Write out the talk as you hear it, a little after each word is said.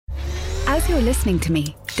As you're listening to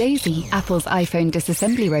me, Daisy, Apple's iPhone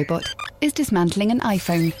disassembly robot, is dismantling an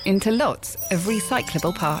iPhone into lots of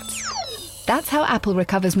recyclable parts. That's how Apple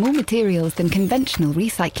recovers more materials than conventional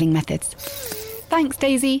recycling methods. Thanks,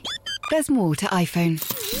 Daisy. There's more to iPhone.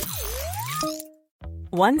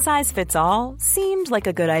 One size fits all seemed like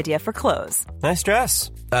a good idea for clothes. Nice dress.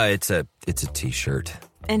 It's a t-shirt.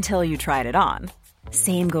 Until you tried it on.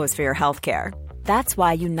 Same goes for your healthcare. That's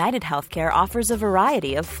why United Healthcare offers a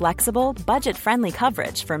variety of flexible, budget-friendly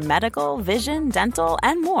coverage for medical, vision, dental,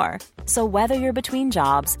 and more. So whether you're between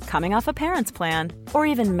jobs, coming off a parent's plan, or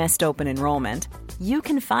even missed open enrollment, you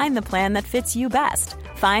can find the plan that fits you best.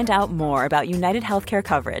 Find out more about United Healthcare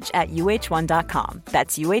coverage at uh1.com.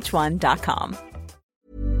 That's uh1.com.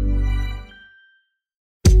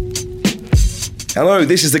 Hello,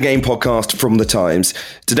 this is the Game Podcast from The Times.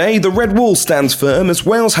 Today, the Red Wall stands firm as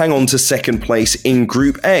Wales hang on to second place in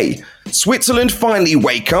Group A. Switzerland finally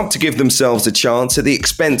wake up to give themselves a chance at the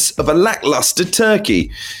expense of a lacklustre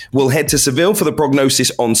Turkey. We'll head to Seville for the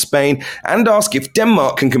prognosis on Spain and ask if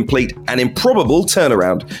Denmark can complete an improbable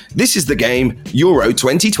turnaround. This is The Game, Euro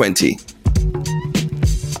 2020.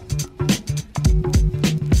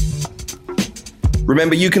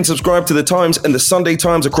 Remember, you can subscribe to The Times and The Sunday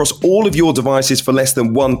Times across all of your devices for less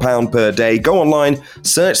than £1 per day. Go online,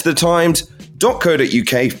 search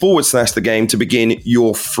thetimes.co.uk/The Game to begin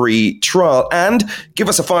your free trial. And give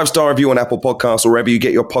us a 5-star review on Apple Podcasts or wherever you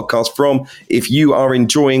get your podcast from if you are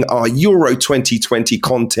enjoying our Euro 2020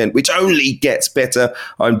 content, which only gets better.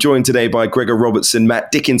 I'm joined today by Gregor Robertson,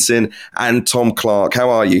 Matt Dickinson and Tom Clark. How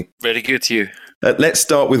are you? Very good, you. Let's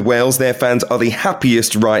start with Wales. Their fans are the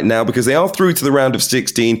happiest right now because they are through to the round of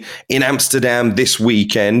 16 in Amsterdam this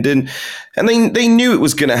weekend. And they knew it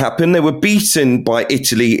was going to happen. They were beaten by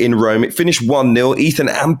Italy in Rome. It finished 1-0. Ethan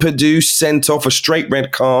Ampadu sent off a straight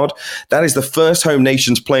red card. That is the first home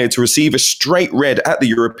nations player to receive a straight red at the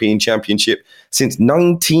European Championship since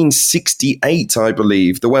 1968, I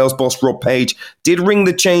believe. The Wales boss, Rob Page, did ring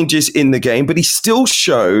the changes in the game, but he still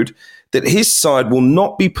showed that his side will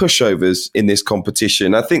not be pushovers in this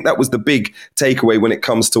competition. I think that was the big takeaway when it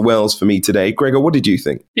comes to Wales for me today. Gregor, what did you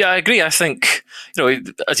think? Yeah, I agree. I think,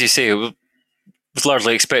 as you say, it was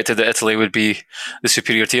largely expected that Italy would be the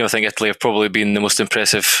superior team. I think Italy have probably been the most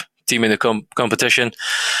impressive team in the competition.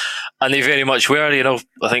 And they very much were, I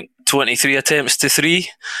think 23 attempts to 3.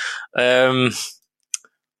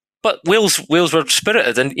 But Wales were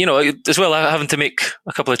spirited. And, as well, having to make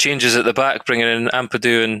a couple of changes at the back, bringing in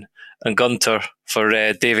Ampadu and Gunter for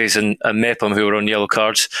Davies and Mepham, who were on yellow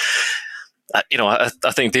cards. I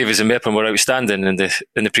think Davies and Mepham were outstanding in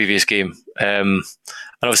the previous game, and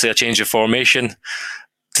obviously a change of formation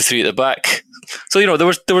to 3 at the back. So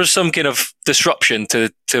there was some kind of disruption to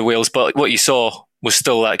Wales, but what you saw was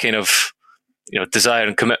still that kind of desire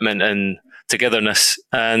and commitment and togetherness,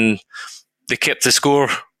 and they kept the score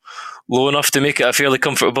low enough to make it a fairly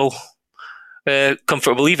comfortable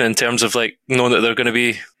even in terms of knowing that they're going to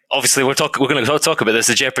be. Obviously, we're going to talk about this,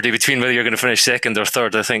 the jeopardy between whether you're going to finish second or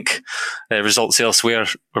third. I think results elsewhere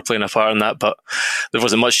were playing a part in that, but there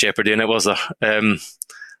wasn't much jeopardy in it, was there?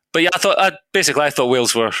 But yeah, I thought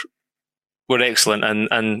Wales were excellent,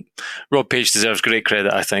 and Rob Page deserves great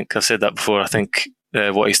credit, I think. I've said that before. I think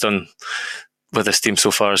what he's done with this team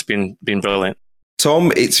so far has been brilliant.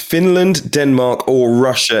 Tom, it's Finland, Denmark or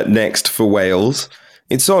Russia next for Wales.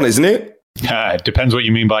 It's on, isn't it? It depends what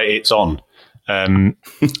you mean by it's on.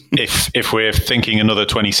 If we're thinking another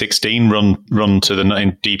 2016 run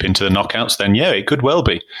to deep into the knockouts, then yeah, it could well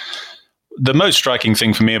be. The most striking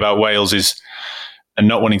thing for me about Wales is, and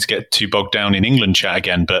not wanting to get too bogged down in England chat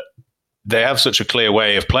again, but they have such a clear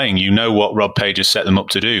way of playing. You know what Rob Page has set them up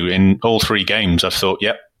to do in all 3 games. I've thought,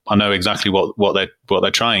 yep, I know exactly what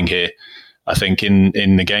they're trying here. I think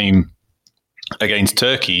in the game against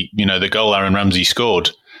Turkey, the goal Aaron Ramsey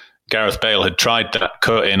scored, Gareth Bale had tried that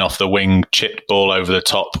cut in off the wing, chipped ball over the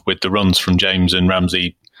top with the runs from James and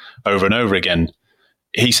Ramsey over and over again.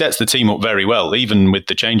 He sets the team up very well. Even with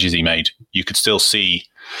the changes he made, you could still see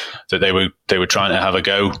that they were trying to have a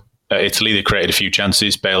go at Italy. They created a few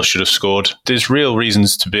chances. Bale should have scored. There's real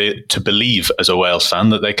reasons to believe as a Wales fan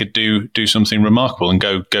that they could do something remarkable and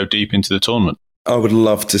go deep into the tournament. I would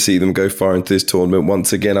love to see them go far into this tournament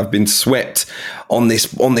once again. I've been swept on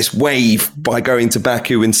this wave by going to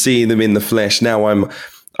Baku and seeing them in the flesh. Now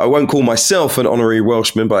I won't call myself an honorary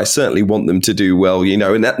Welshman, but I certainly want them to do well,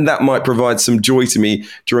 and that might provide some joy to me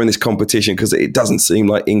during this competition because it doesn't seem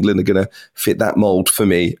like England are going to fit that mould for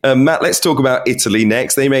me. Matt, let's talk about Italy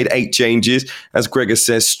next. They made 8 changes. As Gregor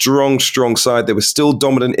says, strong side. They were still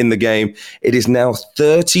dominant in the game. It is now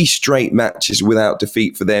 30 straight matches without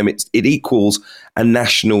defeat for them. It equals a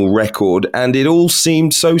national record. And it all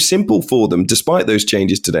seemed so simple for them, despite those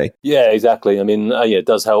changes today. Yeah, exactly. I mean, it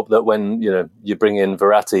does help that when you bring in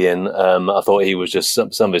Verratti in, I thought he was just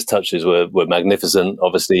some of his touches were magnificent.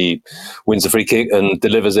 Obviously, he wins the free kick and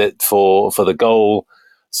delivers it for the goal.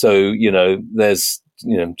 So there's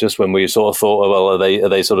just when we sort of thought, well, are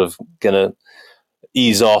they sort of going to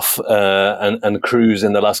ease off and cruise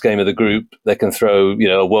in the last game of the group? They can throw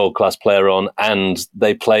a world-class player on, and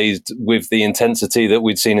they played with the intensity that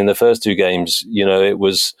we'd seen in the first two games. It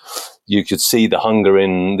was, you could see the hunger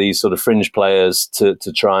in these sort of fringe players to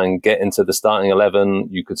try and get into the starting 11.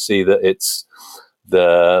 You could see that it's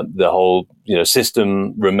the whole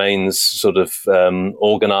system remains sort of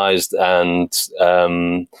organized and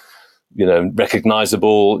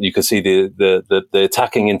recognizable. You could see the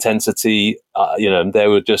attacking intensity. There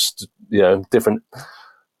were just different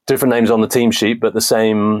names on the team sheet, but the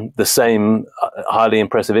same highly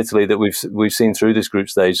impressive Italy that we've seen through this group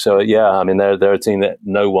stage. So I mean they're a team that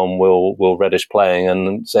no one will relish playing,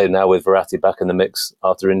 and say now with Verratti back in the mix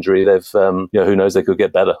after injury, they've who knows, they could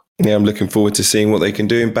get better. Yeah, I'm looking forward to seeing what they can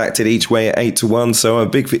do. In backed it each way at 8-1, so I'm a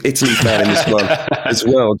big Italy fan in this one as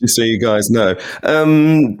well, just so you guys know.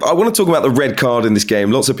 I want to talk about the red card in this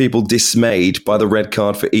game. Lots of people dismayed by the red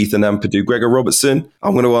card for Ethan Ampadu. Gregor Robertson,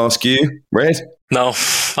 I'm going to ask you, red? No,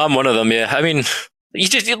 I'm one of them, yeah. I mean, you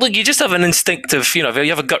just have an instinctive, you have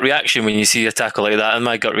a gut reaction when you see a tackle like that, and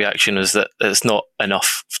my gut reaction is that it's not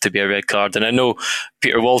enough to be a red card. And I know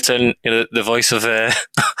Peter Walton, the voice of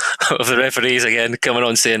of the referees again, coming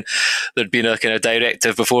on saying there'd been a kind of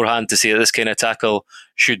directive beforehand to say that this kind of tackle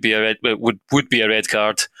should be would be a red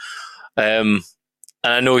card. And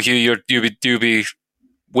I know you'd be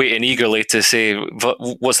waiting eagerly to say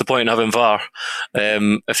what's the point in having VAR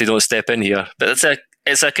if they don't step in here. But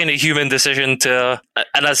it's a kind of human decision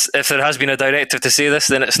and if there has been a directive to say this,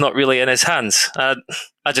 then it's not really in his hands.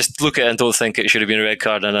 I just look at it and don't think it should have been a red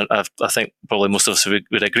card, and I think probably most of us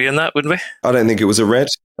would agree on that, wouldn't we? I don't think it was a red.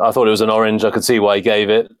 I thought it was an orange. I could see why he gave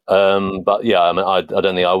it, but yeah, I mean, I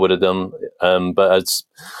don't think I would have done. But it's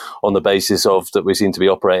on the basis of that we seem to be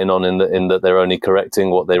operating on in that they're only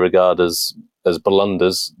correcting what they regard as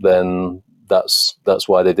blunders, then that's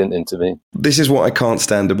why they didn't intervene. This is what I can't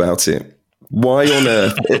stand about it. Why on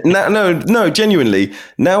earth? No, genuinely.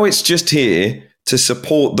 Now it's just here to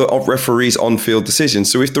support the referee's on-field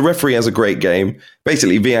decisions. So if the referee has a great game,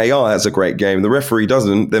 basically VAR has a great game, the referee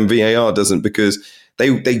doesn't, then VAR doesn't, because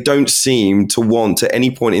they don't seem to want at any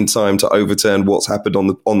point in time to overturn what's happened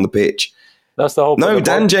on the pitch. That's the whole point. No,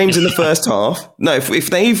 Dan James in the first half. No, if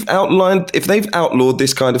they've outlawed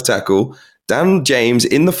this kind of tackle, Dan James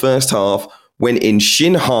in the first half went in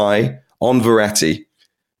shin high on Verratti.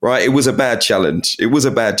 Right, it was a bad challenge.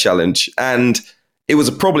 And it was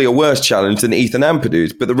probably a worse challenge than Ethan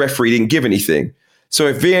Ampadu's, but the referee didn't give anything. So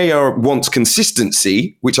if VAR wants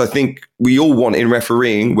consistency, which I think we all want in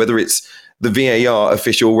refereeing, whether it's the VAR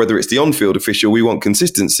official, whether it's the on-field official, we want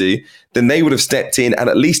consistency, then they would have stepped in and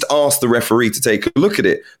at least asked the referee to take a look at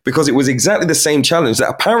it, because it was exactly the same challenge that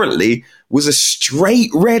apparently was a straight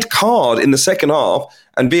red card in the second half,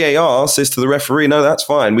 and VAR says to the referee, no, that's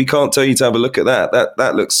fine. We can't tell you to have a look at that.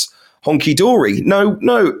 That looks honky-dory. No.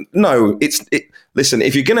 Listen,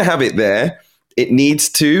 if you're going to have it there, it needs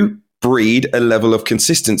to breed a level of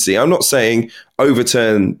consistency. I'm not saying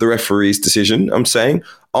overturn the referee's decision. I'm saying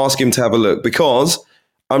ask him to have a look, because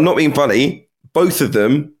I'm not being funny. Both of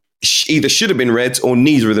them either should have been reds or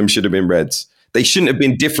neither of them should have been reds. They shouldn't have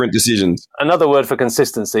been different decisions. Another word for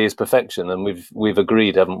consistency is perfection, and we've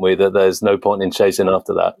agreed, haven't we, that there's no point in chasing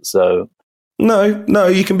after that. So no,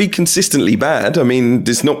 you can be consistently bad. I mean,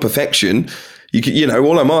 it's not perfection.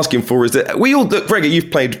 All I'm asking for is that we all look. Gregor, you've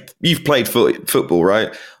played football,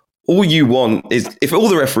 right? All you want is, if all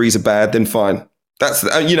the referees are bad, then fine. That's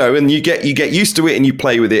and you get used to it and you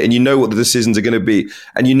play with it and you know what the decisions are going to be,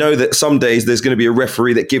 and you know that some days there's going to be a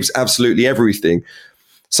referee that gives absolutely everything.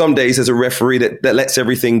 Some days there's a referee that lets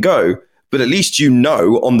everything go, but at least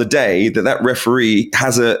on the day that referee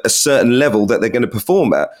has a certain level that they're going to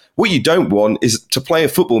perform at. What you don't want is to play a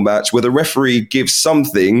football match where the referee gives some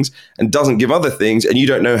things and doesn't give other things, and you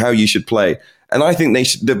don't know how you should play. And I think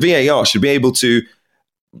the VAR should be able to.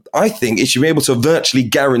 I think it should be able to virtually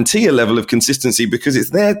guarantee a level of consistency, because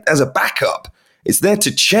it's there as a backup. It's there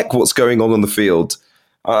to check what's going on the field.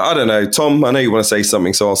 I don't know, Tom. I know you want to say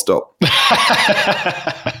something, so I'll stop.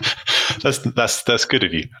 That's good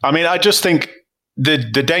of you. I mean, I just think the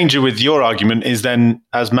danger with your argument is then,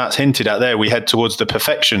 as Matt's hinted at there, we head towards the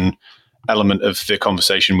perfection element of the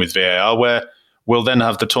conversation with VAR, where we'll then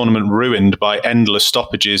have the tournament ruined by endless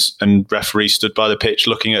stoppages and referees stood by the pitch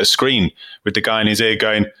looking at a screen with the guy in his ear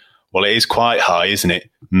going, well, it is quite high, isn't it?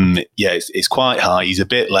 Yeah, it's quite high. He's a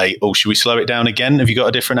bit late. Oh, should we slow it down again? Have you got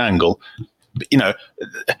a different angle? But, you know,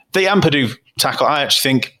 the Ampadu tackle, I actually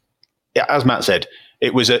think, yeah, as Matt said,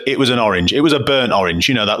 it was an orange. It was a burnt orange,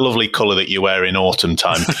 you know, that lovely colour that you wear in autumn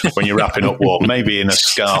time when you're wrapping up warm, maybe in a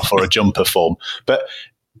scarf or a jumper form. But,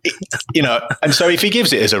 you know, and so if he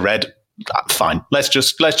gives it as a red, fine. Let's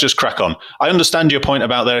just crack on. I understand your point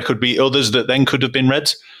about there could be others that then could have been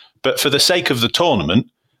reds, but for the sake of the tournament,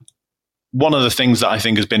 one of the things that I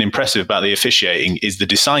think has been impressive about the officiating is the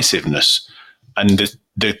decisiveness and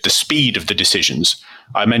the speed of the decisions.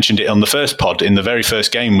 I mentioned it on the first pod in the very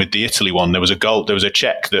first game with the Italy one. There was a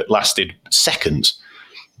check that lasted seconds,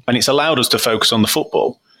 and it's allowed us to focus on the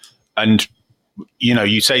football. And, you know,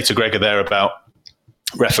 you say to Gregor there about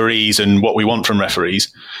referees and what we want from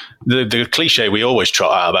referees. The cliche we always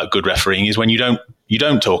trot out about good refereeing is when you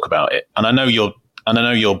don't talk about it. And I know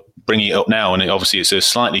you're bringing it up now, and obviously it's a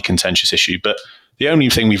slightly contentious issue, but the only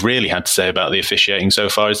thing we've really had to say about the officiating so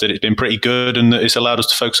far is that it's been pretty good and that it's allowed us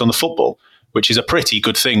to focus on the football, which is a pretty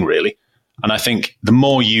good thing, really. And I think the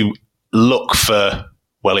more you look for,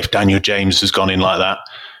 well, if Daniel James has gone in like that,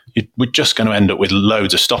 we're just going to end up with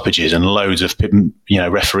loads of stoppages and loads of, you know,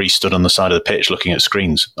 referees stood on the side of the pitch looking at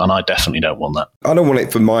screens. And I definitely don't want that. I don't want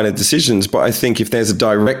it for minor decisions, but I think if there's a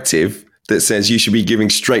directive that says you should be giving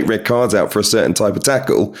straight red cards out for a certain type of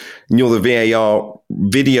tackle, and you're the VAR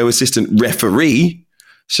video assistant referee,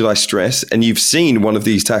 should I stress, and you've seen one of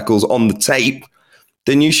these tackles on the tape,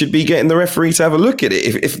 then you should be getting the referee to have a look at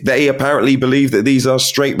it. If they apparently believe that these are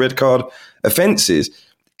straight red card offences.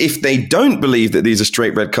 If they don't believe that these are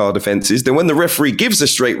straight red card offences, then when the referee gives a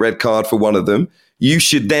straight red card for one of them, you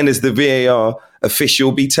should then, as the VAR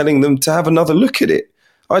official, be telling them to have another look at it.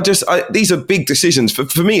 These are big decisions.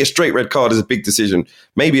 For me, a straight red card is a big decision.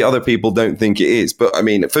 Maybe other people don't think it is, but I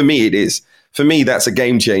mean, for me, it is. For me, that's a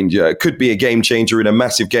game changer. It could be a game changer in a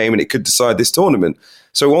massive game, and it could decide this tournament.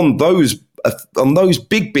 So on those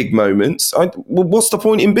big moments, what's the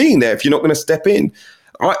point in being there if you're not going to step in?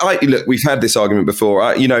 Look, we've had this argument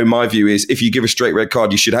before. My view is if you give a straight red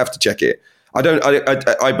card, you should have to check it.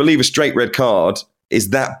 I believe a straight red card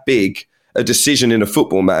is that big a decision in a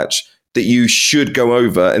football match that you should go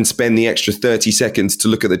over and spend the extra 30 seconds to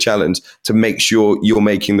look at the challenge to make sure you're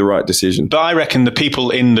making the right decision. But I reckon the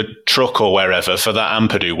people in the truck or wherever for that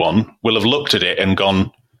Ampadu one will have looked at it and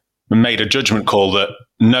gone and made a judgment call that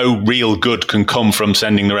no real good can come from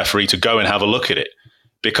sending the referee to go and have a look at it.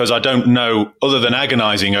 Because I don't know, other than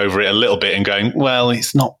agonising over it a little bit and going, well,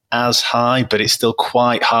 it's not as high, but it's still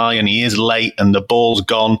quite high and he is late and the ball's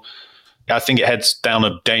gone. I think it heads down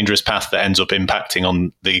a dangerous path that ends up impacting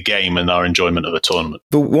on the game and our enjoyment of a tournament.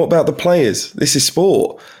 But what about the players? This is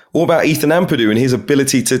sport. What about Ethan Ampadu and his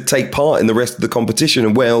ability to take part in the rest of the competition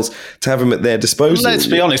and Wales to have him at their disposal? Let's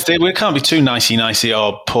be honest, we can't be too nicey,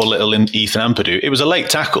 oh, poor little Ethan Ampadu. It was a late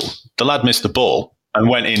tackle. The lad missed the ball and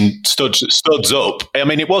went in studs up. I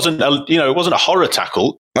mean, it wasn't a horror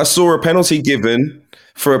tackle. I saw a penalty given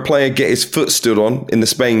for a player get his foot stood on in the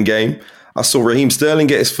Spain game. I saw Raheem Sterling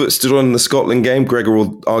get his foot stood on in the Scotland game. Gregor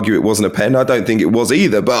will argue it wasn't a pen. I don't think it was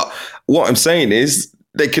either. But what I'm saying is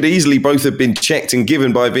they could easily both have been checked and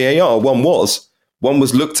given by VAR. One was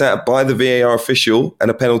looked at by the VAR official and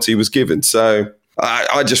a penalty was given. So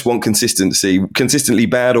I just want consistency, consistently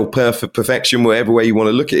bad or perfection, whatever way you want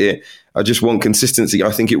to look at it. I just want consistency.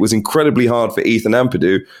 I think it was incredibly hard for Ethan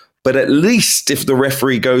Ampadu. But at least if the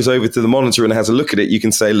referee goes over to the monitor and has a look at it, you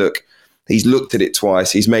can say, look, he's looked at it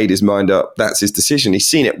twice. He's made his mind up. That's his decision. He's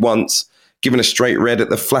seen it once, given a straight red at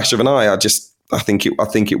the flash of an eye. I think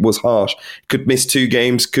it was harsh. Could miss 2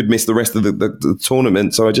 games, could miss the rest of the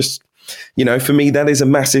tournament. So for me, that is a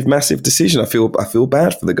massive, massive decision. I feel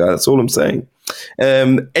bad for the guy. That's all I'm saying.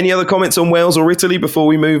 Any other comments on Wales or Italy before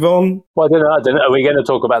we move on? Well, I don't know. Are we going to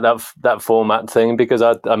talk about that format thing? Because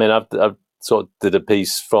I've sort of did a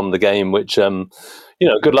piece from the game, which,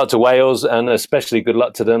 good luck to Wales, and especially good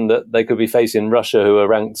luck to them that they could be facing Russia, who are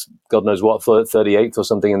ranked, God knows what, 38th or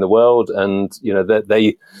something in the world. And,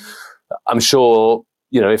 I'm sure,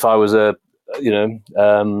 if I was a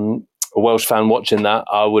Welsh fan watching that,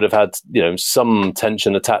 I would have had, some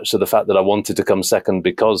tension attached to the fact that I wanted to come second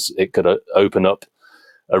because it could open up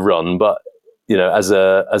a run. But, as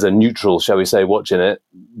a neutral, shall we say, watching it,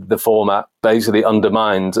 the format basically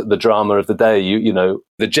undermined the drama of the day.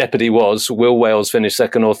 The jeopardy was, will Wales finish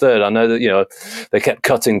second or third? I know that, they kept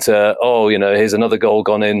cutting to, here's another goal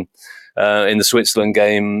gone in the Switzerland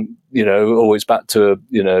game, always back to,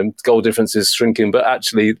 goal differences shrinking. But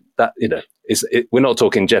actually that, we're not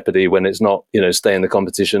talking jeopardy when it's not, stay in the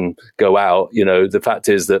competition, go out. The fact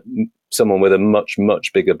is that someone with a much,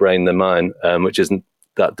 much bigger brain than mine, which isn't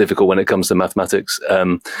that difficult when it comes to mathematics,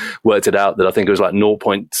 worked it out that I think it was like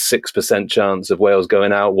 0.6% chance of Wales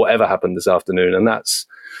going out, whatever happened this afternoon. And that's,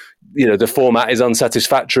 the format is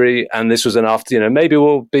unsatisfactory, and this was an after, maybe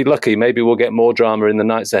we'll be lucky, maybe we'll get more drama in the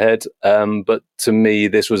nights ahead. But to me,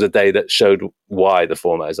 this was a day that showed why the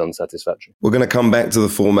format is unsatisfactory. We're going to come back to the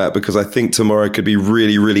format because I think tomorrow could be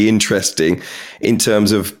really, really interesting in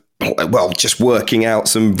terms of, just working out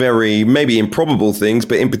some very maybe improbable things,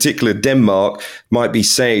 but in particular, Denmark might be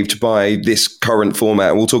saved by this current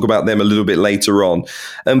format. We'll talk about them a little bit later on.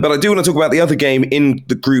 But I do want to talk about the other game in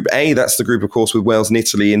the Group A. That's the group, of course, with Wales and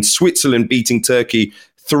Italy, and Switzerland beating Turkey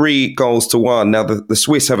 3-1. Now, the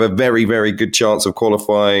Swiss have a very, very good chance of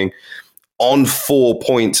qualifying on 4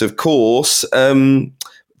 points, of course.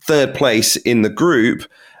 Third place in the group.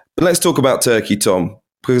 But let's talk about Turkey, Tom.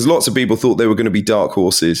 Because lots of people thought they were going to be dark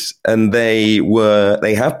horses, and they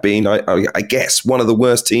have been, I guess, one of the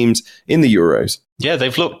worst teams in the Euros. Yeah,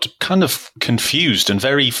 they've looked kind of confused and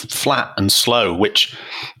very flat and slow, which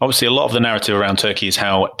obviously a lot of the narrative around Turkey is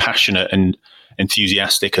how passionate and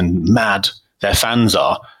enthusiastic and mad their fans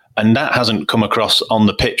are. And that hasn't come across on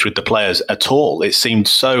the pitch with the players at all. It seemed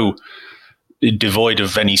so devoid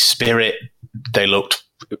of any spirit. They looked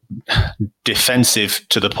defensive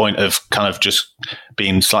to the point of kind of just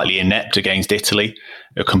being slightly inept against Italy.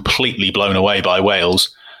 They're completely blown away by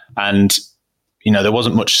Wales. And, there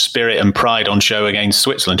wasn't much spirit and pride on show against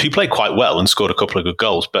Switzerland, who played quite well and scored a couple of good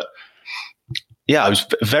goals. But yeah, I was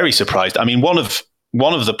very surprised. I mean, one of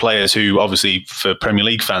the players who obviously for Premier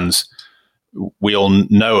League fans, we all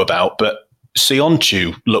know about, but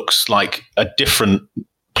Sionchu looks like a different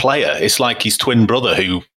player. It's like his twin brother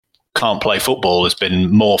who can't play football has been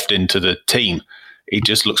morphed into the team. He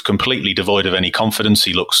just looks completely devoid of any confidence.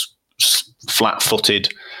 He looks flat-footed,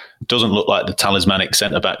 doesn't look like the talismanic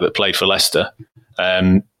centre-back that played for Leicester.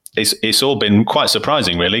 It's all been quite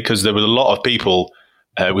surprising, really, because there were a lot of people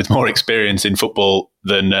with more experience in football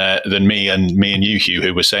than me and you, Hugh,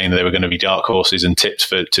 who were saying they were going to be dark horses and tipped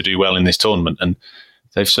to do well in this tournament, and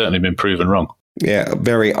they've certainly been proven wrong. Yeah, a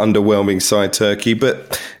very underwhelming side, Turkey,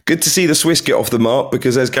 but good to see the Swiss get off the mark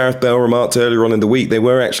because, as Gareth Bale remarked earlier on in the week, they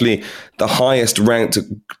were actually the highest ranked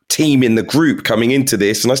team in the group coming into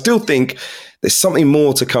this. And I still think there's something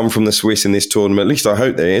more to come from the Swiss in this tournament. At least I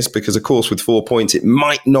hope there is, because, of course, with 4 points, it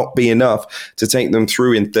might not be enough to take them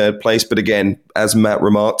through in third place. But again, as Matt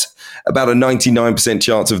remarked, about a 99%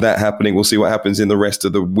 chance of that happening. We'll see what happens in the rest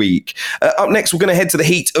of the week. Up next, we're going to head to the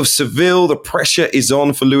heat of Seville. The pressure is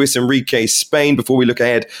on for Luis Enrique's Spain before we look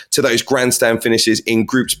ahead to those grandstand finishes in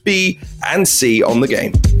Groups B and C on the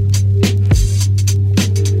game.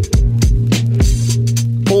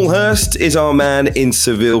 Paul Hurst is our man in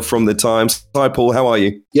Seville from The Times. Hi, Paul. How are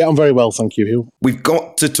you? Yeah, I'm very well, thank you, Hugh. We've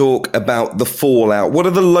got to talk about the fallout. What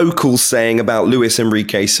are the locals saying about Luis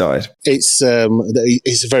Enrique's side? It's a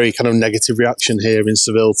very kind of negative reaction here in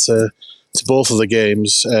Seville to both of the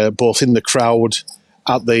games, both in the crowd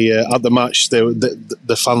at the match.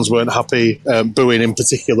 The fans weren't happy, booing in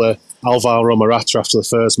particular Alvaro Morata after the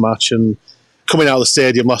first match, and coming out of the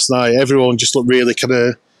stadium last night, everyone just looked really kind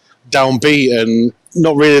of downbeat and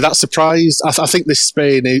not really that surprised. I think the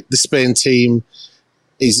Spain team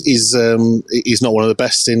is not one of the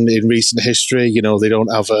best in recent history. They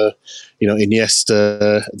don't have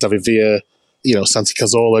Iniesta, David Villa, Santi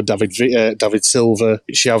Cazorla, David Silva,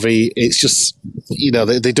 Xavi. It's just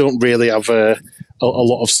they don't really have a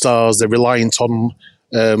lot of stars. They're reliant on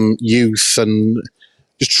youth and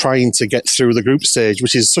just trying to get through the group stage,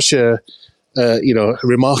 which is such a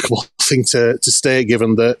remarkable thing to state,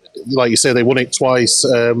 given that, like you say, they won it twice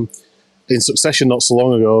in succession not so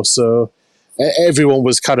long ago. So everyone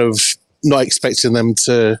was kind of not expecting them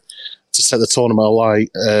to set the tournament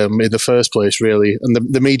alight in the first place, really. And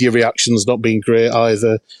the media reaction's not been great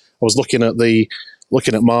either. I was looking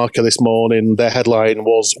at Marca this morning. Their headline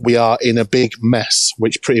was "We are in a big mess,"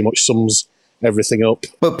 which pretty much sums everything up.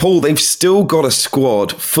 But Paul, they've still got a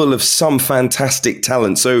squad full of some fantastic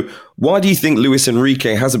talent. So why do you think Luis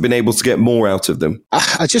Enrique hasn't been able to get more out of them?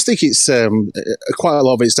 I just think it's quite a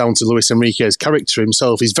lot of it's down to Luis Enrique's character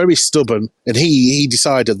himself. He's very stubborn, and he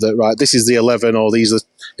decided that, right, this is the 11, or these are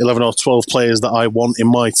 11 or 12 players that I want in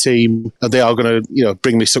my team, and they are going to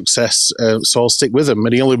bring me success, so I'll stick with them.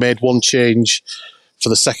 And he only made one change for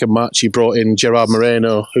the second match. He brought in Gerard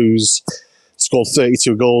Moreno, who's scored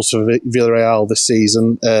 32 goals for Villarreal this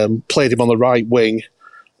season, played him on the right wing,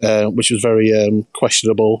 which was very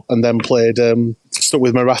questionable, and then stuck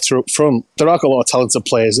with Morata up front. There are a lot of talented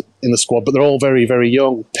players in the squad, but they're all very, very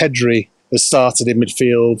young. Pedri has started in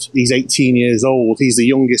midfield. He's 18 years old. He's the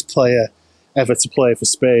youngest player ever to play for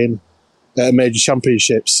Spain at a major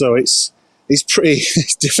championship. So it's it's pretty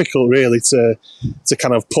difficult, really, to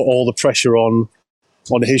kind of put all the pressure on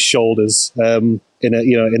his shoulders in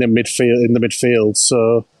the midfield.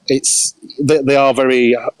 So they are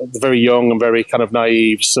very young and very kind of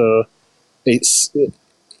naive. So that's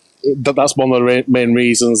one of the main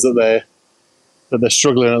reasons that they're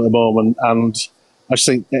struggling at the moment. And I just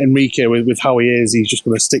think Enrique, with how he is, he's just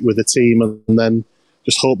going to stick with the team and then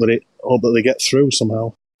just hope that they get through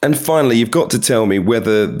somehow. And finally, you've got to tell me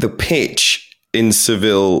whether the pitch in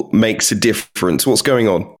Seville makes a difference. What's going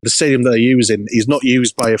on? The stadium that they're using is not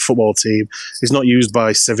used by a football team. It's not used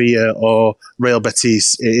by Sevilla or Real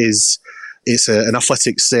Betis. It's an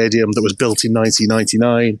athletic stadium that was built in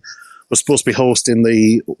 1999. Was supposed to be hosting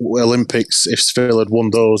the Olympics if Seville had won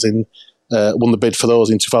the bid for those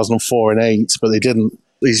in 2004 and 2008, but they didn't.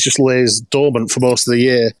 He's just lays dormant for most of the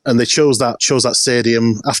year, and they chose that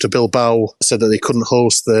stadium after Bilbao said that they couldn't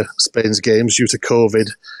host the Spain's games due to COVID.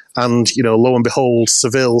 And lo and behold,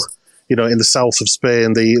 Seville, in the south of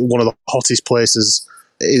Spain, one of the hottest places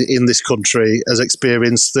in this country, has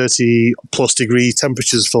experienced 30 plus degree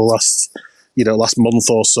temperatures for the last month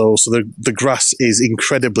or so. So the grass is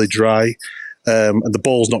incredibly dry, and the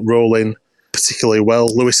ball's not rolling particularly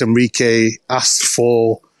well. Luis Enrique asked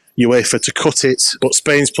for UEFA to cut it, but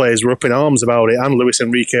Spain's players were up in arms about it, and Luis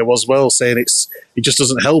Enrique was well, saying it just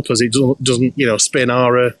doesn't help us. It doesn't. Spain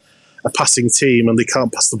are a passing team, and they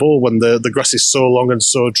can't pass the ball when the grass is so long and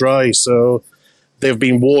so dry. So they've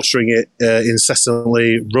been watering it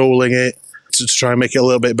incessantly, rolling it to try and make it a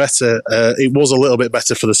little bit better. It was a little bit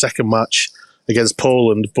better for the second match against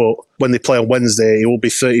Poland, but when they play on Wednesday, it will be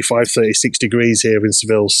 35, 36 degrees here in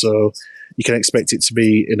Seville, so you can expect it to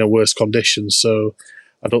be in a worse condition. So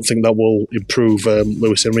I don't think that will improve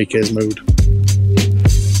Luis Enrique's mood.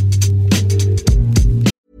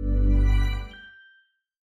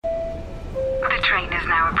 The train is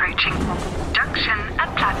now approaching. Junction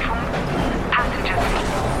at platform.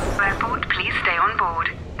 Passengers, airport, please stay on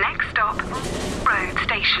board. Next stop, road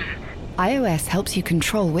station. iOS helps you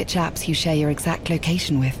control which apps you share your exact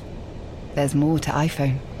location with. There's more to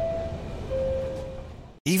iPhone.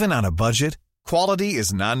 Even on a budget, quality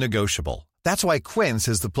is non-negotiable. That's why Quince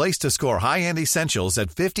is the place to score high-end essentials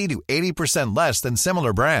at 50 to 80% less than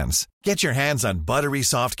similar brands. Get your hands on buttery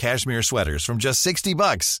soft cashmere sweaters from just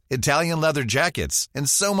 $60, Italian leather jackets, and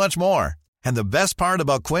so much more. And the best part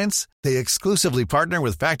about Quince, they exclusively partner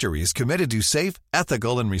with factories committed to safe,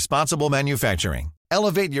 ethical, and responsible manufacturing.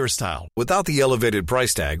 Elevate your style without the elevated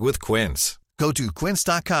price tag with Quince. Go to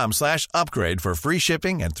quince.com/upgrade for free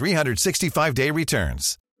shipping and 365-day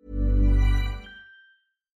returns.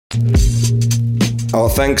 Our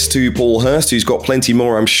thanks to Paul Hurst, who's got plenty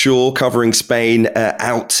more, I'm sure, covering Spain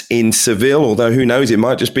out in Seville. Although, who knows, it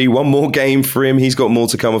might just be one more game for him. He's got more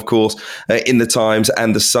to come, of course, in the Times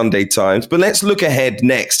and the Sunday Times. But let's look ahead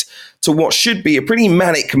next to what should be a pretty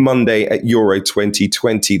manic Monday at Euro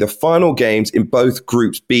 2020. The final games in both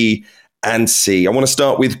Groups B and C. I want to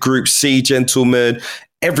start with Group C, gentlemen.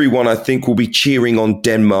 Everyone, I think, will be cheering on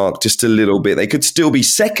Denmark just a little bit. They could still be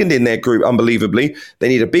second in their group, unbelievably. They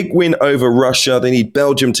need a big win over Russia. They need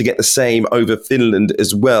Belgium to get the same over Finland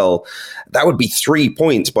as well. That would be 3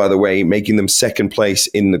 points, by the way, making them second place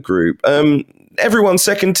in the group. Everyone's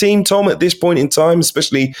second team, Tom, at this point in time,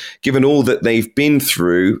 especially given all that they've been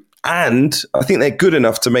through. And I think they're good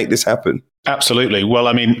enough to make this happen. Absolutely. Well,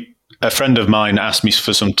 I mean, a friend of mine asked me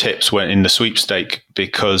for some tips when in the sweepstake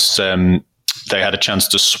because they had a chance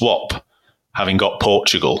to swap, having got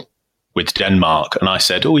Portugal with Denmark, and I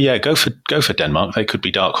said, "Oh yeah, go for Denmark. They could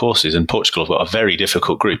be dark horses." And Portugal have got a very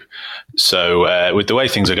difficult group. So with the way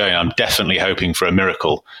things are going, I'm definitely hoping for a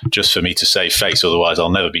miracle, just for me to save face. Otherwise, I'll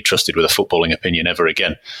never be trusted with a footballing opinion ever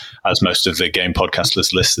again, as most of the Game Podcast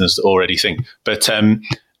listeners already think. But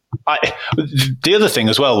the other thing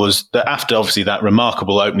as well was that after obviously that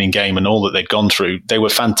remarkable opening game and all that they'd gone through, they were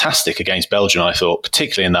fantastic against Belgium, I thought,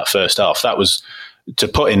 particularly in that first half. That was, to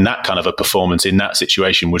put in that kind of a performance in that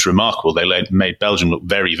situation was remarkable. They made Belgium look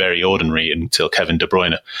very, very ordinary until Kevin De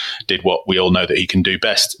Bruyne did what we all know that he can do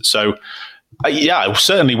best. So, I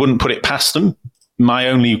certainly wouldn't put it past them. My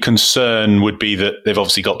only concern would be that they've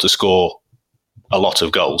obviously got to score a lot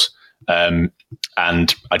of goals.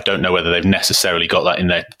 And I don't know whether they've necessarily got that in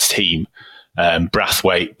their team.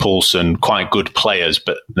 Brathwaite, Poulsen, quite good players,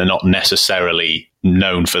 but they're not necessarily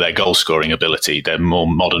known for their goal scoring ability. They're more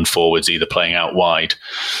modern forwards, either playing out wide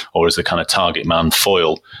or as the kind of target man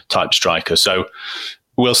foil type striker. So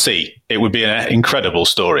we'll see. It would be an incredible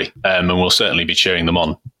story, and we'll certainly be cheering them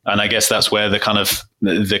on. And I guess that's where the kind of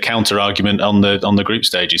the counter argument on the group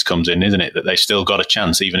stages comes in, isn't it? That they've still got a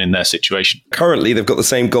chance even in their situation. Currently, they've got the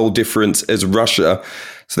same goal difference as Russia.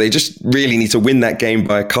 So they just really need to win that game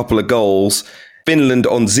by a couple of goals. Finland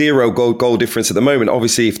on 0 goal difference at the moment.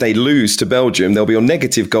 Obviously, if they lose to Belgium, they'll be on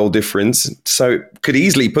negative goal difference. So it could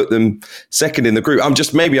easily put them second in the group. I'm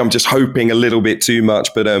just hoping a little bit too much,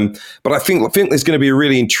 but I think there's going to be a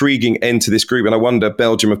really intriguing end to this group. And I wonder,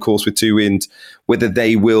 Belgium, of course, with 2 wins, whether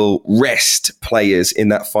they will rest players in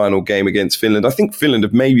that final game against Finland. I think Finland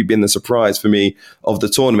have maybe been the surprise for me of the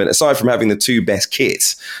tournament, aside from having the 2 best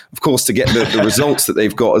kits. Of course, to get the results that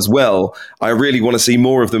they've got as well, I really want to see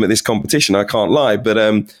more of them at this competition. I can't lie, but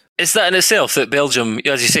it's that in itself that Belgium,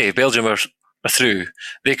 as you say, Belgium are through.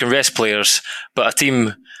 They can rest players, but a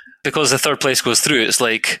team, because the third place goes through, it's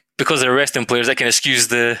like, because they're resting players, that kind of skews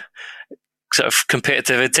the sort of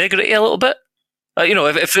competitive integrity a little bit.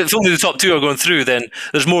 If only the top 2 are going through, then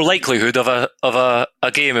there's more likelihood of a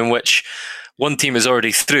game in which one team is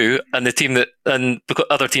already through and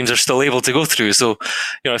other teams are still able to go through. So,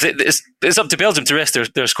 it's up to Belgium to rest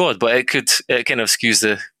their squad, but it kind of skews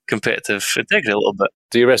the competitive integrity a little bit.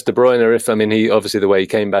 Do you rest De Bruyne he obviously the way he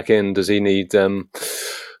came back in, does he need game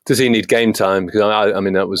time?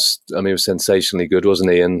 Because he was sensationally good,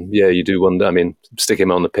 wasn't he? And yeah, you do wonder. Stick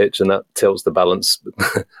him on the pitch and that tilts the balance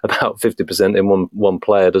about 50% in one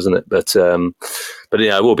player, doesn't it? But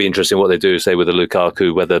yeah, it will be interesting what they do, say with the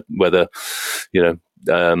Lukaku, whether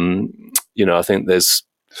I think there's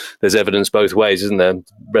evidence both ways, isn't there?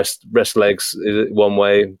 Rest legs one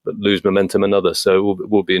way, but lose momentum another. So it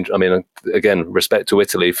will be. Again, respect to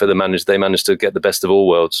Italy for they managed to get the best of all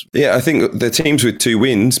worlds. Yeah, I think the teams with 2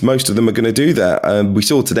 wins, most of them are going to do that. We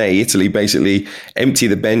saw today Italy basically empty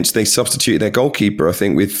the bench. They substituted their goalkeeper, I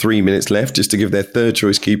think, with 3 minutes left, just to give their third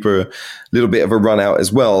choice keeper a little bit of a run out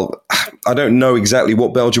as well. I don't know exactly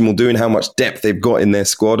what Belgium will do and how much depth they've got in their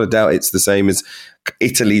squad. I doubt it's the same as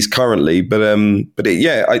Italy's currently,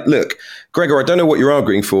 look, Gregor, I don't know what you're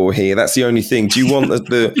arguing for here. That's the only thing. Do you want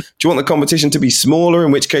the competition to be smaller?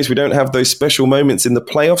 In which case, we don't have those special moments in the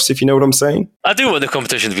playoffs. If you know what I'm saying. I do want the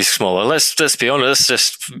competition to be smaller. Let's be honest. Let's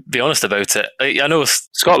just be honest about it. I know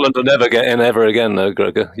Scotland will never get in ever again, though,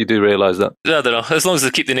 Gregor. You do realise that? I don't know. As long as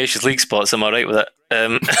they keep the Nations League spots, I'm all right with it.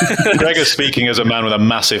 Gregor's speaking as a man with a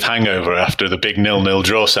massive hangover after the big 0-0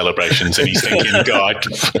 draw celebrations, and he's thinking, God,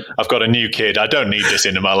 I've got a new kid. I don't need this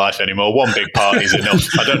into my life anymore. One big party is enough.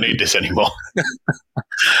 I don't need this anymore.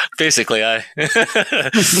 Basically, aye. But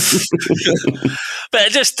I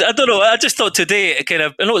don't know. I just thought today,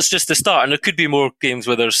 I know it's just the start, and there could be more games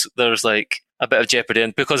where there's like a bit of jeopardy,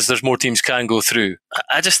 and because there's more teams can go through.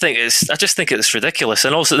 I just think it's ridiculous.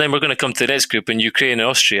 And also, then we're going to come to the next group in Ukraine and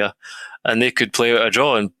Austria, and they could play out a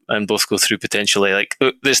draw and both go through potentially. Like,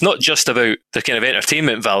 it's not just about the kind of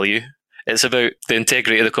entertainment value. It's about the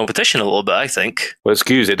integrity of the competition a little bit, I think. Well,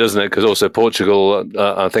 excuse it, doesn't it? Because also Portugal,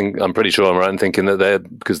 I'm pretty sure I'm right in thinking that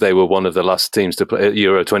because they were one of the last teams to play at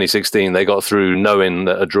Euro 2016, they got through knowing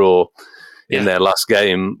that a draw in their last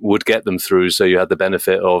game would get them through. So you had the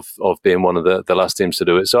benefit of being one of the last teams to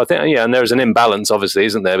do it. So I think, and there's an imbalance, obviously,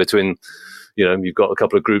 isn't there, between, you've got a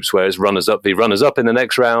couple of groups where it's runners-up v runners-up in the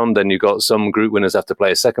next round, and you've got some group winners have to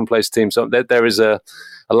play a second-place team. So there is a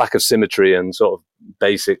lack of symmetry and sort of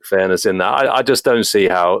basic fairness in that. I just don't see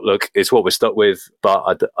how. Look, it's what we're stuck with,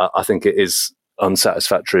 but I think it is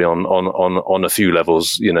unsatisfactory on a few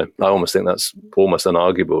levels. I almost think that's almost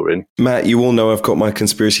unarguable, really. Matt, you all know I've got my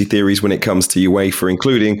conspiracy theories when it comes to UEFA,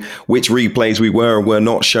 including which replays we were or were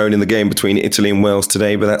not shown in the game between Italy and Wales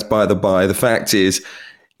today, but that's by the by. The fact is,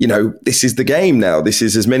 this is the game now. This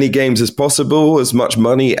is as many games as possible, as much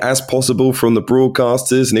money as possible from the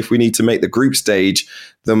broadcasters. And if we need to make the group stage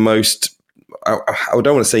the most, I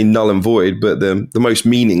don't want to say null and void, but the most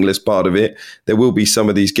meaningless part of it, there will be some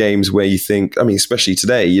of these games where you think, especially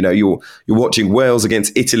today, you're watching Wales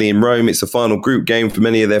against Italy in Rome. It's the final group game for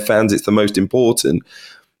many of their fans. It's the most important.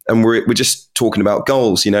 And we're just talking about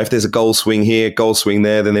goals. If there's a goal swing here, goal swing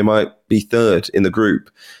there, then they might be third in the group.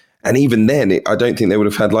 And even then, I don't think they would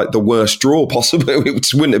have had like the worst draw possible. It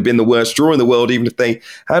just wouldn't have been the worst draw in the world, even if they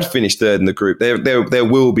had finished third in the group. There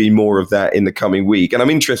will be more of that in the coming week. And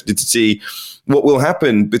I'm interested to see what will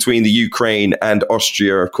happen between the Ukraine and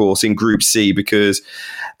Austria, of course, in Group C, because,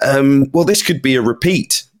 this could be a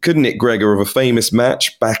repeat, couldn't it, Gregor, of a famous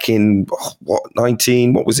match back in,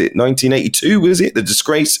 1982, was it? The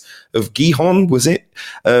disgrace of Gijón, was it?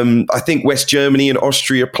 I think West Germany and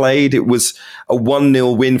Austria played. It was a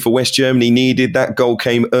 1-0 win for West Germany needed. That goal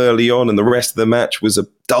came early on, and the rest of the match was a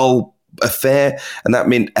dull affair, and that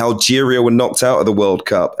meant Algeria were knocked out of the World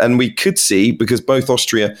Cup. And we could see, because both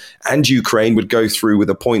Austria and Ukraine would go through with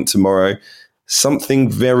a point tomorrow, something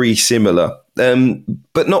very similar.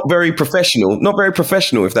 But not very professional. Not very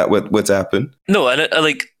professional if that were to happen. No, and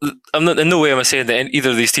I'm not in no way am I saying that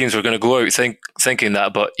either of these teams were going to go out thinking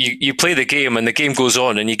that. But you play the game and the game goes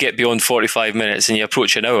on, and you get beyond 45 minutes and you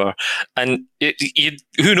approach an hour, and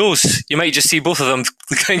who knows? You might just see both of them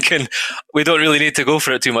thinking we don't really need to go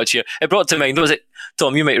for it too much here. It brought to mind, was it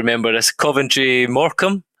Tom? You might remember this Coventry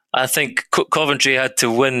Morecambe. I think Coventry had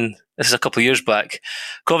to win. This is a couple of years back.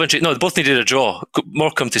 Coventry, no, they both needed a draw.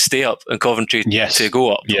 Morecambe to stay up and Coventry to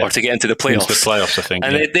go up or to get into the playoffs. Into the playoffs, I think.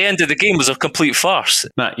 And the end of the game was a complete farce.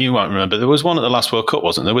 Matt, you won't remember. There was one at the last World Cup,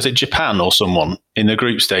 wasn't there? Was it Japan or someone in the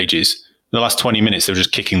group stages? In the last 20 minutes, they were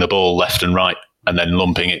just kicking the ball left and right and then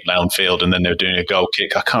lumping it downfield, and then they were doing a goal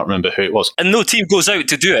kick. I can't remember who it was. And no team goes out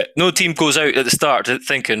to do it. No team goes out at the start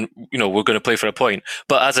thinking, we're going to play for a point.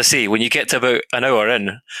 But as I say, when you get to about an hour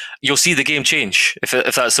in, you'll see the game change. If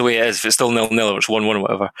that's the way it is, if it's still 0-0 or it's 1-1 or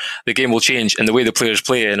whatever, the game will change and the way the players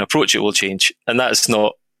play and approach it will change. And that's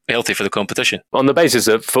not healthy for the competition. On the basis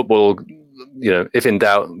of football, if in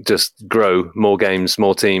doubt, just grow more games,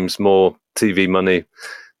 more teams, more TV money.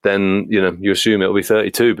 Then, you assume it'll be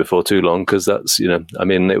 32 before too long, because that's, it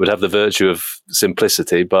would have the virtue of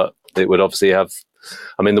simplicity, but it would obviously have,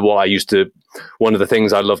 one of the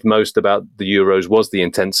things I loved most about the Euros was the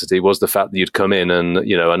intensity, was the fact that you'd come in and,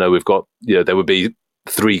 I know we've got, there would be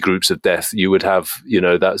 3 groups of death. You would have,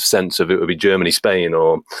 that sense of it would be Germany, Spain,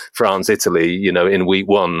 or France, Italy, in week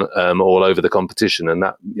 1, all over the competition. And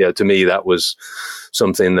that, to me, that was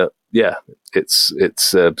something that,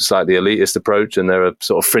 it's a slightly elitist approach, and there are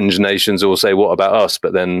sort of fringe nations who will say, what about us?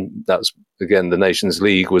 But then that's, again, the Nations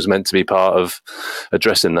League was meant to be part of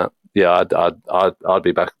addressing that. Yeah, I'd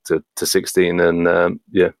be back to 16 and,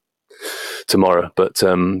 tomorrow. But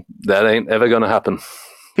that ain't ever going to happen.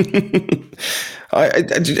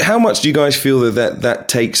 How much do you guys feel that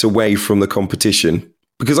takes away from the competition?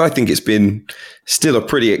 Because I think it's been still a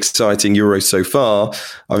pretty exciting Euro so far.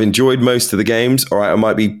 I've enjoyed most of the games. All right, I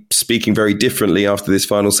might be speaking very differently after this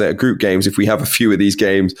final set of group games if we have a few of these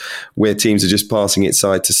games where teams are just passing it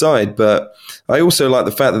side to side. But I also like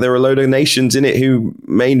the fact that there are a load of nations in it who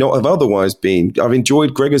may not have otherwise been. I've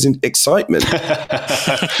enjoyed Gregor's excitement.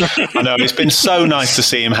 I know, it's been so nice to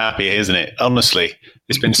see him happy, isn't it? Honestly.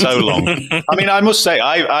 It's been so long. I must say,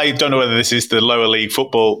 I don't know whether this is the lower league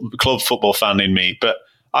club football fan in me, but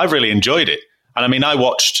I've really enjoyed it. And I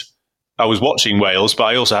was watching Wales, but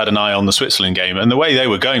I also had an eye on the Switzerland game, and the way they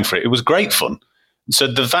were going for it, it was great fun. So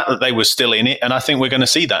the fact that they were still in it, and I think we're going to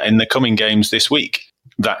see that in the coming games this week,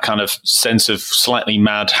 that kind of sense of slightly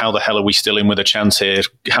mad, how the hell are we still in with a chance here?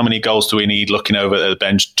 How many goals do we need looking over at the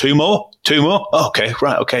bench? 2 more? Oh,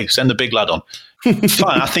 okay, send the big lad on.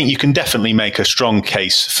 Fine, I think you can definitely make a strong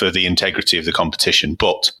case for the integrity of the competition.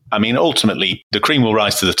 But, ultimately, the cream will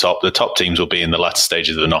rise to the top. The top teams will be in the latter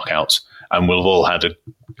stages of the knockouts, and we'll have all had a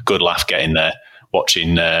good laugh getting there,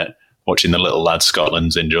 watching the little lads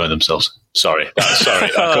Scotland's enjoying themselves. Sorry,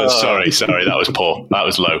 that was poor. That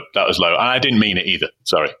was low. And I didn't mean it either.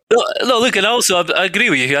 Sorry. No, look, and also I agree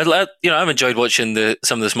with you. I've enjoyed watching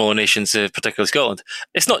some of the smaller nations, particularly Scotland.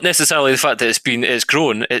 It's not necessarily the fact that it's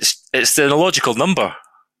grown. It's an illogical number.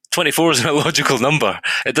 24 is an illogical number.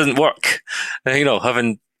 It doesn't work.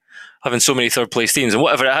 Having so many third place teams and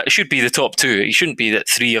whatever, it should be the top 2. It shouldn't be that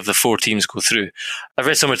 3 of the 4 teams go through. I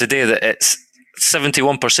read somewhere today that it's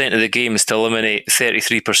 71% of the games to eliminate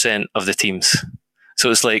 33% of the teams. So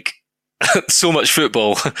it's like so much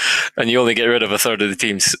football, and you only get rid of a third of the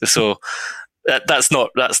teams. So that's not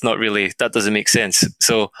really, that doesn't make sense.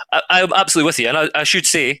 So I'm absolutely with you, and I should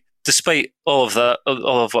say, despite all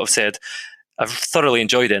of what I've said, I've thoroughly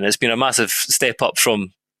enjoyed it. And it's been a massive step up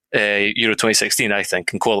from Euro 2016, I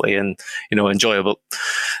think, in quality and enjoyability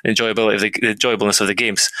of the enjoyableness of the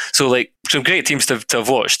games. So like some great teams to have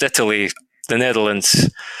watched: Italy, the Netherlands,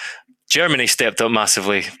 Germany stepped up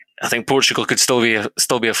massively. I think Portugal could still be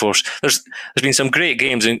a force. There's been some great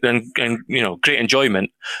games and great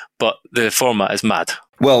enjoyment, but the format is mad.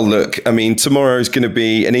 Well, look, tomorrow is going to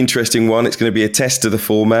be an interesting one. It's going to be a test of the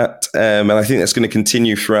format, and I think that's going to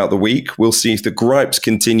continue throughout the week. We'll see if the gripes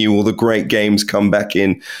continue or the great games come back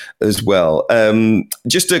in as well.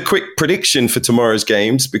 Just a quick prediction for tomorrow's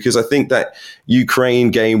games, because I think that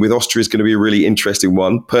Ukraine game with Austria is going to be a really interesting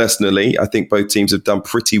one. Personally, I think both teams have done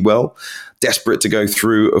pretty well. Desperate to go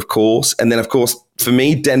through, of course. And then, of course, for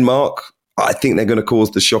me, Denmark, I think they're going to cause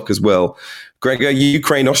the shock as well. Gregor,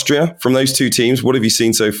 Ukraine, Austria, from those 2 teams, what have you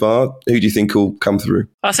seen so far? Who do you think will come through?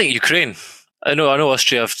 I think Ukraine. I know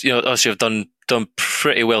Austria have done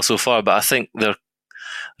pretty well so far, but I think they're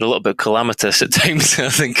a little bit calamitous at times.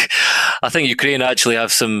 I think Ukraine actually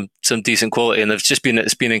have some decent quality, and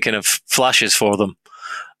it's been in kind of flashes for them.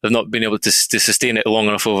 They've not been able to sustain it long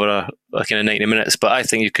enough over a kind of 90 minutes. But I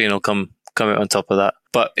think Ukraine will come out on top of that.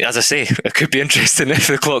 But as I say, it could be interesting if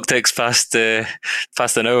the clock ticks past an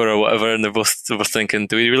hour or whatever, and they're both thinking,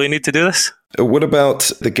 do we really need to do this? What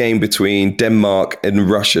about the game between Denmark and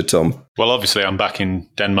Russia, Tom? Well, obviously I'm back in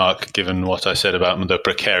Denmark, given what I said about the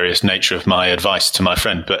precarious nature of my advice to my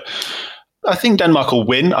friend. But I think Denmark will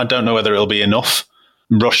win. I don't know whether it'll be enough.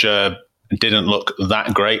 Russia didn't look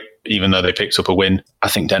that great, even though they picked up a win. I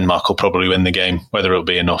think Denmark will probably win the game. Whether it'll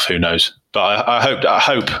be enough, who knows? But I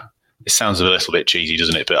hope. It sounds a little bit cheesy,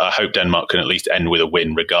 doesn't it? But I hope Denmark can at least end with a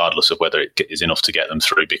win, regardless of whether it is enough to get them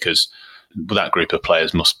through, because that group of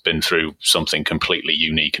players must have been through something completely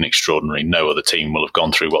unique and extraordinary. No other team will have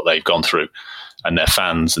gone through what they've gone through. And their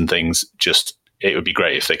fans and things, it would be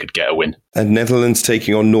great if they could get a win. And Netherlands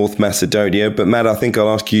taking on North Macedonia. But Matt, I think I'll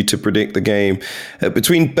ask you to predict the game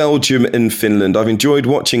between Belgium and Finland. I've enjoyed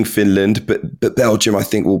watching Finland, but Belgium, I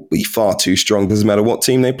think, will be far too strong. Doesn't matter what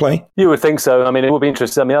team they play. You would think so. I mean, it would be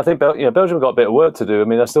interesting. I mean, I think Belgium have got a bit of work to do. I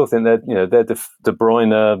mean, I still think that their De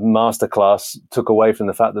Bruyne masterclass took away from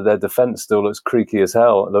the fact that their defence still looks creaky as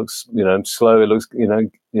hell. It looks slow. It looks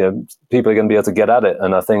people are going to be able to get at it,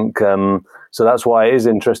 and I think so. That's why it is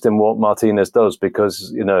interesting what Martinez does,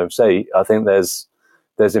 because I think there's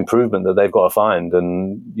improvement that they've got to find,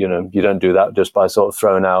 and you don't do that just by sort of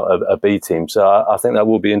throwing out a B team. So I think that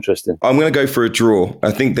will be interesting. I'm going to go for a draw.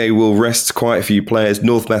 I think they will rest quite a few players.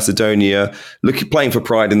 North Macedonia playing for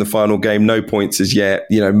pride in the final game, no points as yet.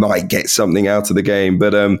 Might get something out of the game,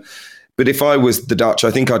 but if I was the Dutch,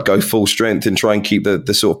 I think I'd go full strength and try and keep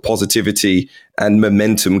the sort of positivity and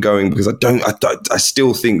momentum going, because I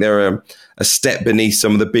still think they're a step beneath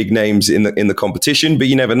some of the big names in the competition. But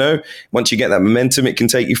you never know. Once you get that momentum, it can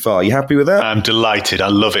take you far. You happy with that? I'm delighted. I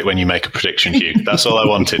love it when you make a prediction, Hugh. That's all I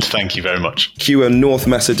wanted. Thank you very much. Cue a North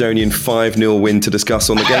Macedonian 5-0 win to discuss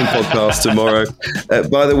on the Game Podcast tomorrow.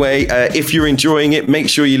 By the way, if you're enjoying it, make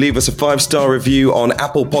sure you leave us a 5-star review on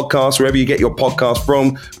Apple Podcasts, wherever you get your podcast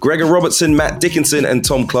from. Gregor Robertson, Matt Dickinson, and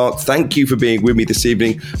Tom Clark, thank you for being with me this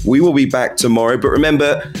evening. We will be back tomorrow. But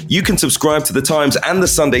remember, you can subscribe to The Times and The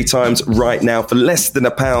Sunday Times right now for less than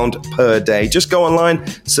 £1 per day. Just go online,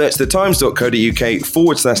 search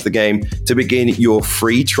thetimes.co.uk/the game to begin your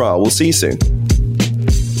free trial. We'll see you soon.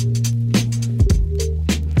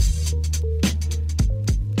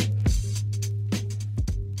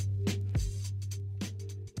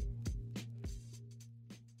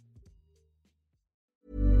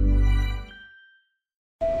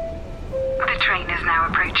 The train is now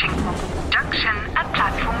approaching. Junction at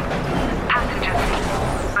platform. Passengers,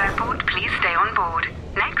 airport, please stay on board.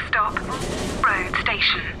 Next stop, road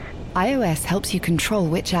station. iOS helps you control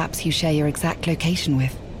which apps you share your exact location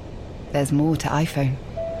with. There's more to iPhone.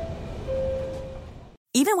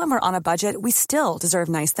 Even when we're on a budget, we still deserve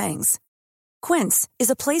nice things. Quince is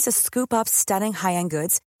a place to scoop up stunning high-end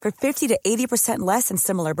goods for 50 to 80% less than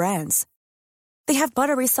similar brands. They have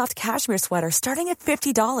buttery soft cashmere sweaters starting at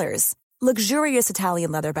 $50, luxurious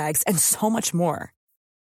Italian leather bags, and so much more.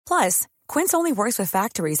 Plus, Quince only works with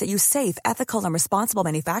factories that use safe, ethical, and responsible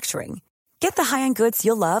manufacturing. Get the high-end goods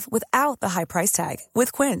you'll love without the high price tag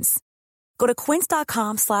with Quince. Go to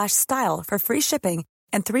quince.com/style for free shipping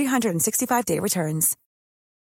and 365-day returns.